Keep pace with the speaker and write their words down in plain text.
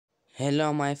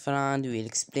Hello my friend, we'll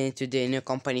explain today a new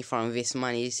company from Invest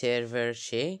Money server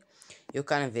Shay. You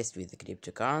can invest with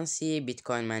cryptocurrency,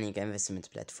 Bitcoin mining investment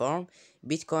platform.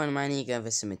 Bitcoin mining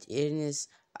investment earns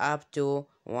up to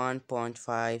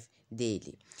 1.5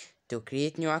 daily. To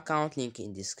create new account, link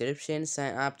in description,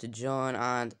 sign up to join,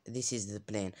 and this is the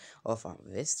plan of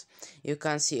invest. You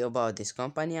can see about this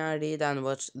company and read and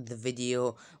watch the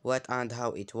video what and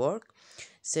how it works.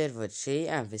 Server Shay,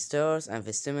 investors,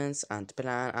 investments and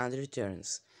plan and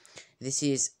returns. This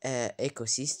is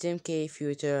ecosystem key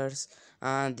futures,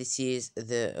 and this is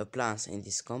the plans in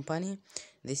this company.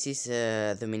 This is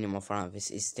the minimum for invest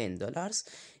is $10.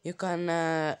 You can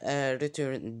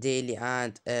return daily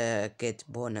and get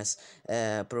bonus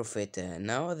profit.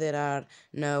 Now there are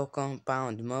no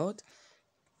compound mode.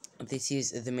 This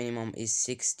is the minimum is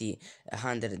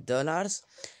 $100.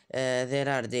 There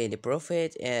are daily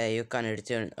profit. You can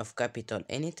return of capital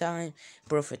anytime,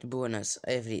 profit bonus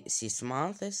every 6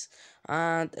 months,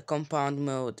 and compound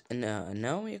mode.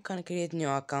 No, you can create new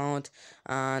account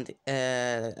and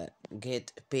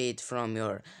get paid from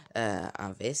your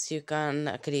invest. You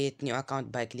can create new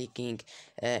account by clicking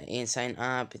in sign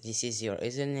up. This is your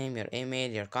username, your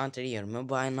email, your country, your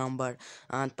mobile number,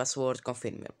 and password.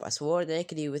 Confirm your password.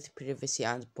 Agree with privacy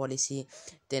and policy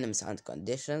terms and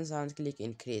conditions, and click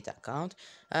in create account.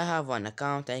 I have one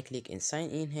account. I click in sign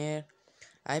in here.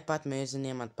 I put my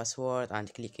username and password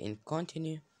and click in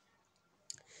continue.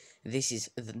 This is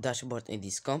the dashboard in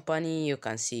this company. You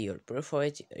can see your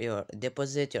profit, your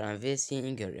deposit, your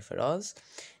investing, your referrals.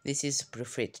 This is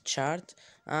profit chart,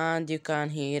 and you can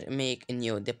here make a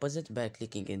new deposit by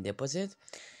clicking in deposit.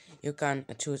 You can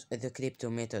choose the crypto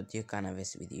method. You can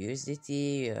invest with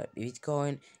USDT,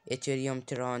 Bitcoin, Ethereum,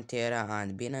 Tron, Terra,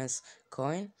 and Binance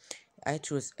coin. I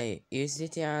choose a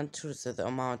USDT and choose the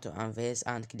amount to invest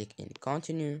and click in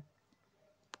continue.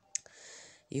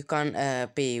 You can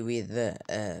pay with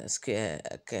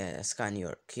scan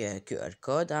your QR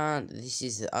code, and this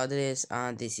is the address,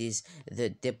 and this is the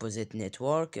deposit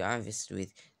network. You invest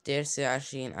with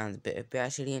Tertiary and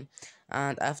Pashrin,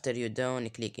 and after you done,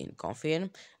 click in confirm.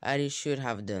 Are you sure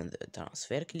have done the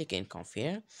transfer? Click in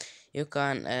confirm. You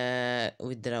can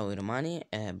withdraw your money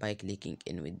by clicking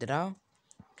in withdraw,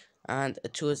 and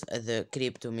choose the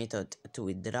crypto method to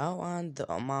withdraw and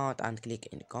the amount and click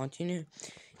in continue.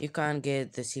 You can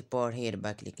get the support here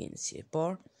by clicking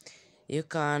support. You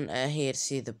can here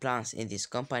see the plans in this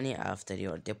company. After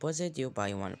your deposit, you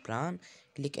buy one plan,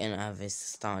 click in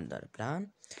invest standard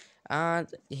plan, and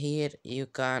here you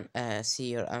can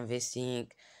see your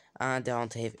investing, and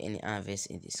don't have any invest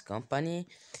in this company.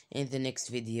 In the next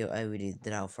video I will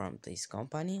withdraw from this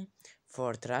company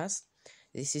for trust.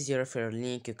 This is your referral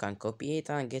link. You can copy it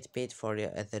and get paid for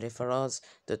the referrals,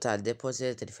 total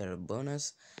deposit, referral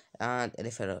bonus, and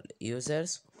referral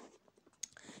users.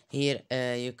 Here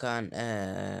you can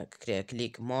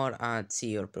click more and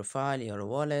see your profile, your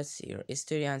wallets, your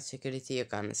history, and security. You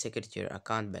can secure your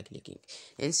account by clicking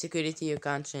in security. You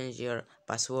can change your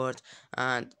password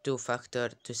and two-factor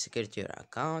to secure your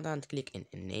account and click in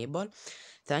enable.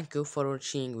 Thank you for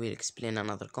watching. We'll explain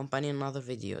another company in another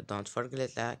video. Don't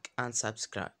forget like and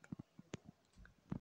subscribe.